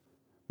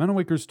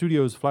Manawaker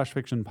Studios Flash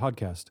Fiction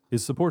podcast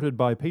is supported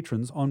by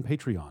patrons on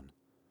Patreon.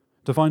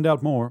 To find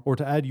out more or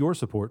to add your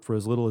support for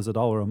as little as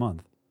 $1 a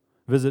month,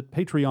 visit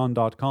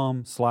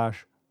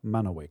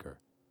patreon.com/Manawaker.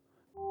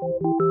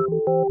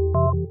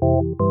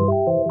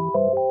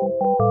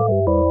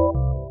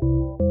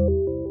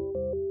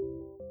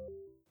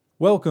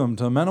 Welcome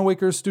to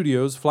Manawaker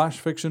Studios Flash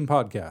Fiction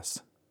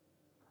podcast.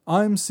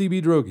 I'm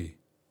CB Droege.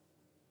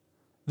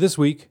 This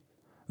week,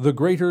 The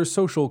Greater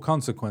Social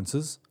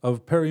Consequences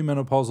of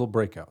Perimenopausal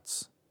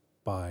Breakouts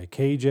by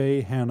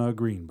K.J. Hannah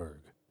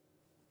Greenberg.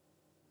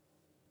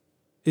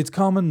 It's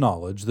common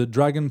knowledge that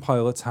dragon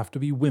pilots have to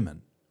be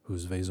women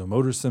whose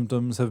vasomotor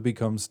symptoms have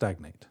become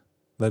stagnate,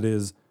 that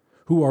is,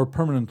 who are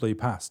permanently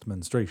past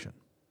menstruation.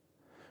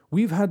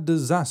 We've had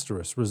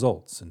disastrous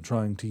results in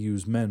trying to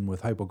use men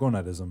with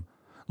hypogonadism,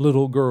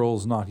 little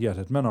girls not yet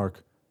at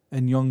menarche,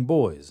 and young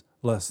boys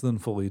less than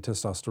fully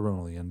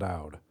testosteronally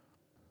endowed.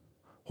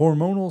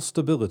 Hormonal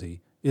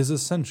stability is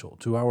essential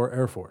to our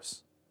Air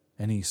Force.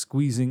 Any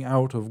squeezing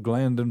out of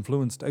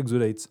gland-influenced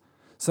exudates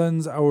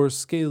sends our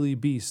scaly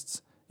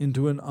beasts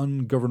into an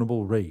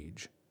ungovernable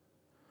rage.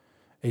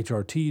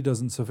 HRT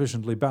doesn't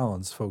sufficiently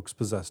balance folks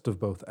possessed of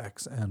both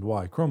X and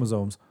Y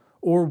chromosomes,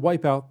 or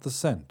wipe out the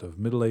scent of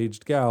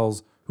middle-aged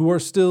gals who are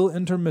still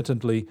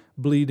intermittently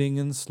bleeding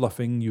and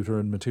sloughing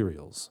uterine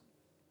materials.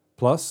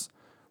 Plus,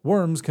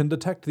 worms can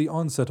detect the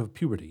onset of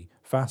puberty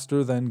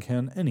faster than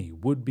can any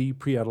would-be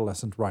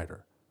pre-adolescent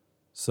rider.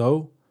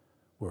 So,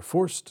 we're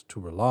forced to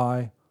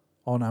rely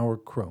on our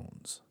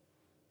crones.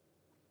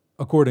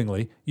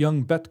 Accordingly,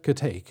 young Bet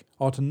Kataik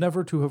ought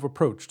never to have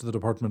approached the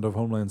Department of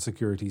Homeland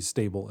Security's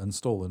stable and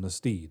stolen a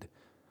steed.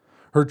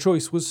 Her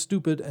choice was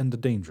stupid and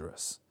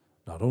dangerous.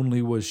 Not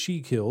only was she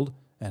killed,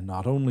 and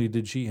not only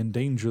did she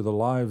endanger the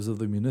lives of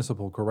the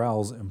municipal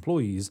corral's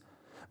employees,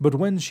 but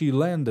when she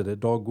landed at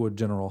Dogwood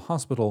General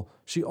Hospital,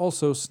 she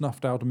also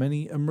snuffed out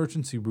many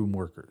emergency room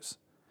workers.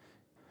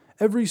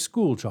 Every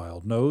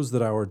schoolchild knows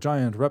that our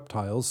giant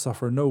reptiles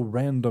suffer no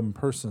random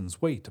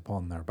person's weight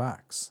upon their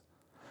backs.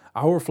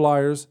 Our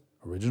flyers,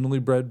 originally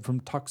bred from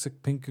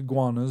toxic pink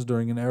iguanas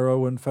during an era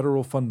when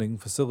federal funding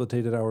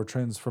facilitated our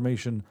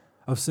transformation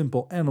of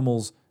simple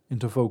animals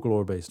into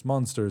folklore-based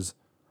monsters,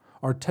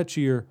 are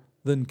tetchier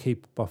than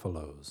Cape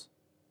buffaloes.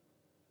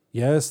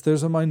 Yes,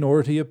 there's a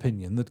minority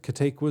opinion that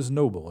Kataik was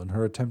noble in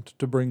her attempt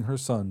to bring her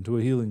son to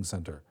a healing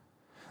center,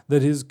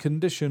 that his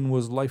condition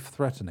was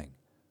life-threatening,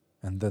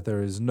 and that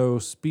there is no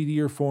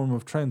speedier form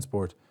of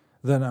transport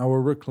than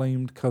our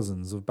reclaimed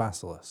cousins of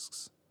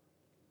basilisks.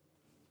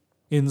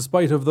 In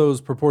spite of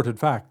those purported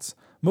facts,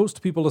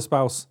 most people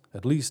espouse,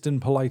 at least in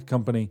polite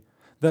company,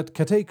 that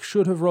Kataik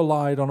should have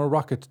relied on a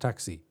rocket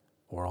taxi,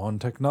 or on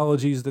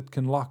technologies that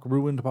can lock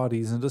ruined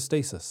bodies into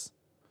stasis.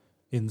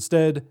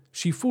 Instead,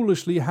 she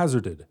foolishly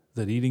hazarded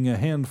that eating a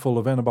handful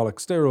of anabolic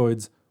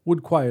steroids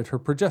would quiet her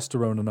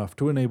progesterone enough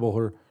to enable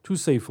her to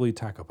safely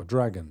tack up a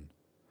dragon.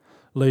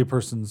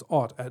 Laypersons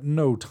ought at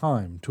no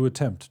time to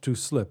attempt to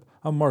slip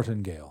a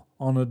martingale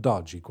on a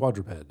dodgy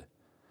quadruped.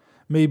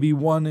 Maybe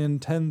 1 in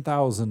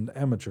 10,000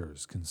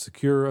 amateurs can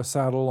secure a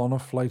saddle on a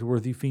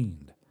flight-worthy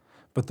fiend,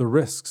 but the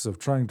risks of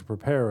trying to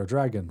prepare a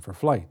dragon for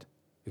flight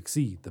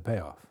exceed the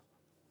payoff.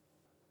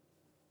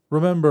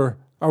 Remember,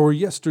 our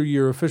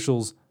yesteryear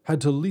officials had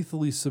to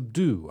lethally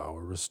subdue our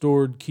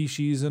restored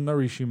Kishis and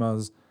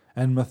Narishimas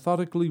and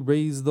methodically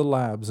raise the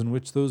labs in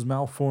which those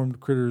malformed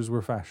critters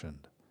were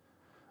fashioned.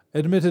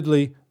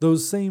 Admittedly,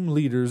 those same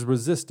leaders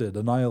resisted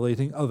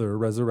annihilating other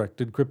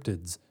resurrected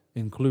cryptids,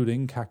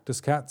 including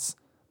cactus cats,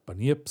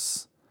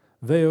 bunyips,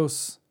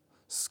 veos,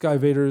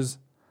 skyvaders,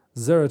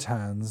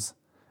 zeratans,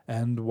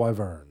 and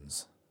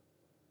wyverns.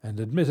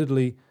 And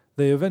admittedly,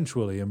 they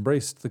eventually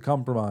embraced the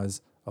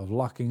compromise of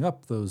locking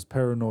up those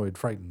paranoid,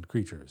 frightened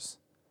creatures.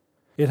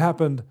 It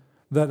happened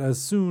that as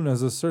soon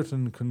as a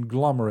certain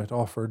conglomerate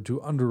offered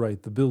to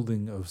underwrite the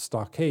building of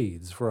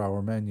stockades for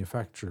our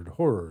manufactured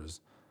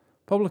horrors,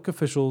 public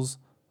officials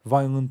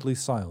violently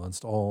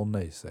silenced all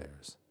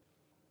naysayers.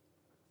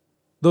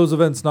 Those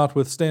events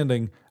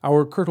notwithstanding,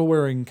 our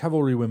kirtle-wearing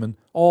cavalrywomen,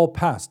 all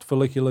past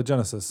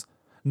folliculogenesis,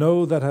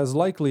 know that as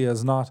likely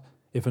as not,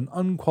 if an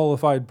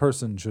unqualified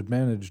person should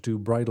manage to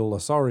bridle a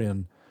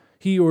saurian,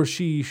 he or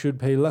she should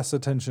pay less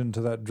attention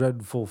to that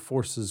dreadful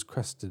force's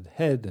crested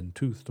head and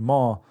toothed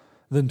maw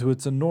than to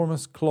its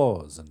enormous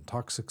claws and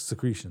toxic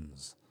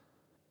secretions.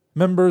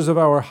 Members of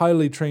our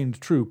highly trained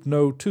troop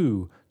know,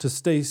 too, to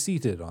stay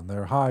seated on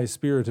their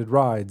high-spirited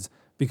rides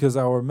because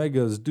our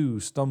megas do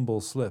stumble,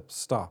 slip,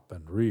 stop,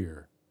 and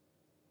rear.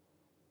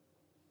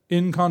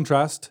 In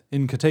contrast,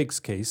 in Kataik's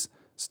case,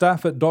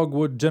 staff at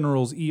Dogwood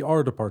General's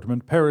ER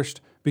department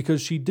perished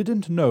because she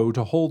didn't know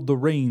to hold the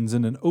reins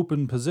in an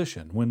open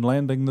position when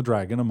landing the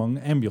dragon among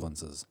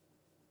ambulances.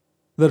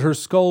 That her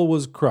skull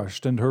was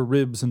crushed and her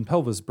ribs and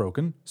pelvis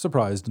broken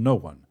surprised no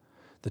one.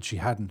 That she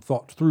hadn't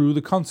thought through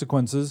the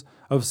consequences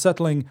of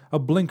settling a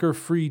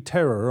blinker-free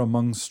terror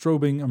among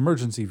strobing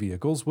emergency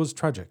vehicles was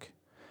tragic.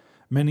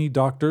 Many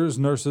doctors,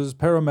 nurses,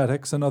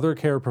 paramedics, and other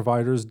care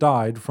providers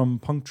died from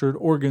punctured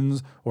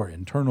organs or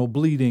internal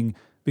bleeding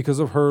because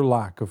of her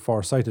lack of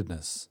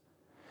farsightedness.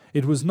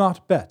 It was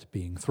not Bet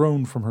being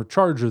thrown from her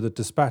charger that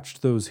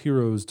dispatched those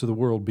heroes to the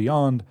world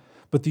beyond,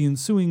 but the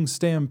ensuing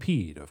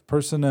stampede of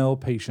personnel,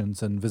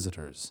 patients, and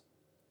visitors.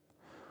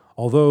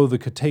 Although the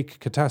Catake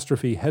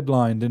catastrophe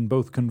headlined in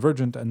both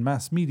Convergent and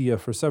mass media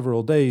for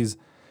several days,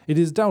 it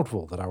is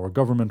doubtful that our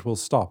government will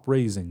stop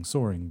raising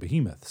soaring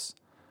behemoths.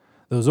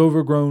 Those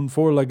overgrown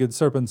four-legged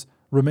serpents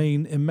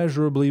remain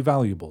immeasurably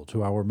valuable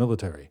to our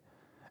military,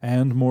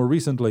 and more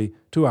recently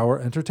to our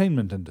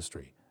entertainment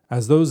industry,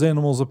 as those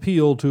animals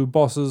appeal to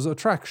bosses'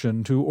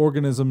 attraction to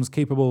organisms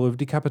capable of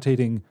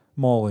decapitating,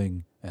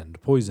 mauling,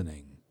 and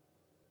poisoning.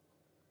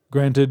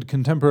 Granted,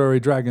 contemporary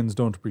dragons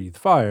don't breathe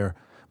fire,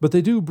 but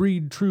they do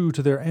breed true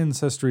to their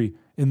ancestry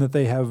in that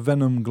they have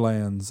venom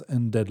glands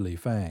and deadly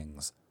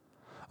fangs.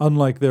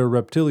 Unlike their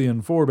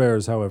reptilian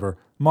forebears, however,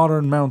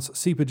 modern mounts'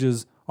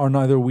 seepages are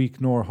neither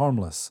weak nor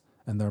harmless,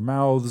 and their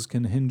mouths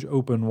can hinge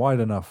open wide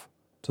enough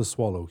to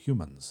swallow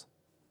humans.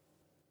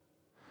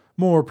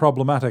 More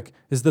problematic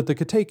is that the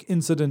Catake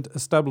incident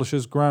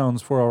establishes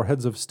grounds for our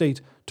heads of state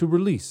to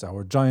release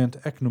our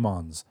giant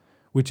ecnomons,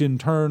 which in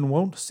turn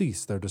won't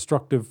cease their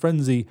destructive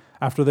frenzy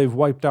after they've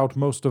wiped out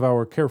most of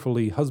our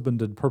carefully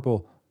husbanded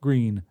purple,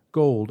 green,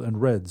 gold,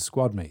 and red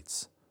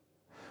squadmates.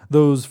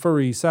 Those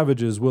furry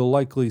savages will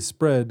likely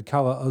spread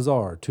Kala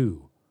Azar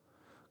too.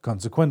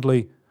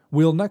 Consequently,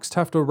 we'll next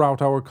have to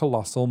rout our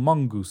colossal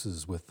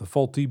mongooses with the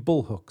faulty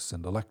bullhooks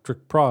and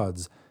electric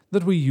prods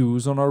that we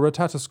use on our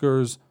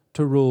Ratatoskers,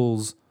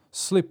 Tyruls,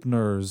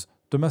 Sleipners,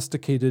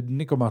 domesticated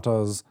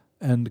Nikomatas,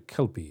 and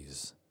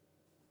Kelpies.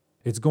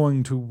 It's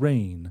going to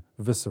rain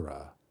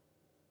viscera.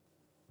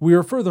 We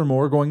are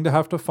furthermore going to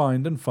have to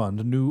find and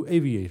fund new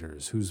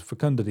aviators whose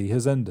fecundity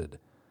has ended.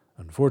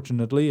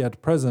 Unfortunately,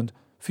 at present,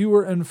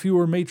 fewer and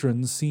fewer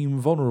matrons seem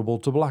vulnerable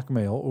to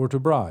blackmail or to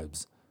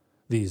bribes.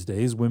 These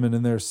days, women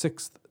in their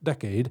 6th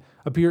decade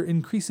appear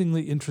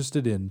increasingly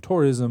interested in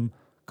tourism,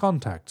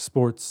 contact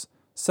sports,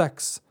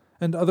 sex,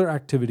 and other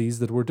activities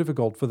that were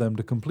difficult for them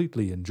to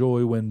completely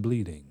enjoy when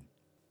bleeding.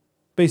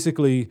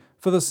 Basically,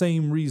 for the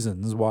same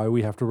reasons why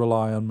we have to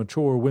rely on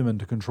mature women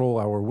to control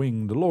our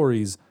winged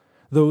lorries,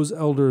 those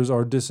elders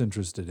are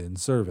disinterested in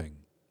serving.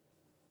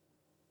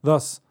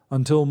 Thus,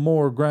 until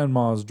more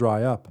grandmas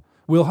dry up,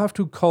 we'll have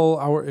to cull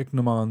our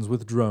ichneumons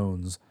with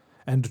drones,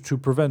 and to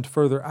prevent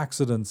further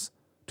accidents,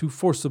 to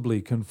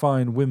forcibly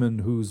confine women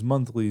whose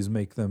monthlies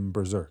make them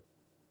berserk.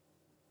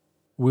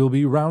 We'll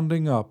be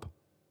rounding up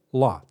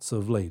lots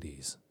of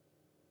ladies.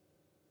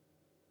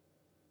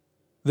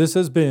 This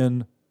has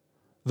been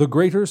The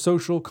Greater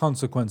Social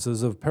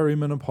Consequences of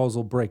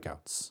Perimenopausal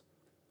Breakouts,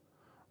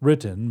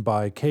 written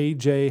by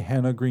K.J.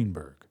 Hannah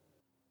Greenberg.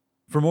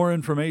 For more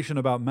information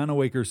about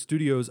Manawaker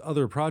Studios'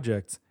 other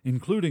projects,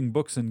 including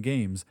books and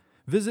games,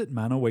 visit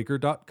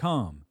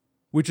manawaker.com,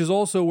 which is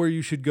also where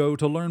you should go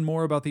to learn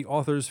more about the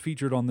authors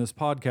featured on this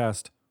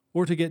podcast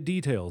or to get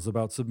details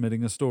about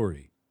submitting a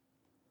story.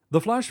 The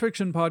Flash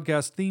Fiction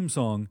Podcast theme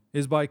song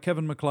is by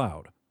Kevin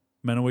MacLeod.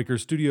 Manawaker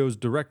Studios'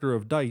 director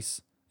of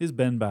DICE is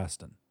Ben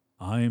Baston.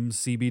 I'm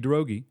CB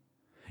Droege.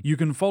 You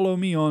can follow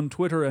me on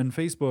Twitter and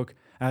Facebook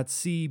at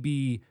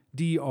CBDROEGE.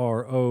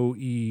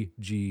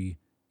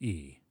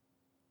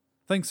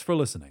 Thanks for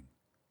listening.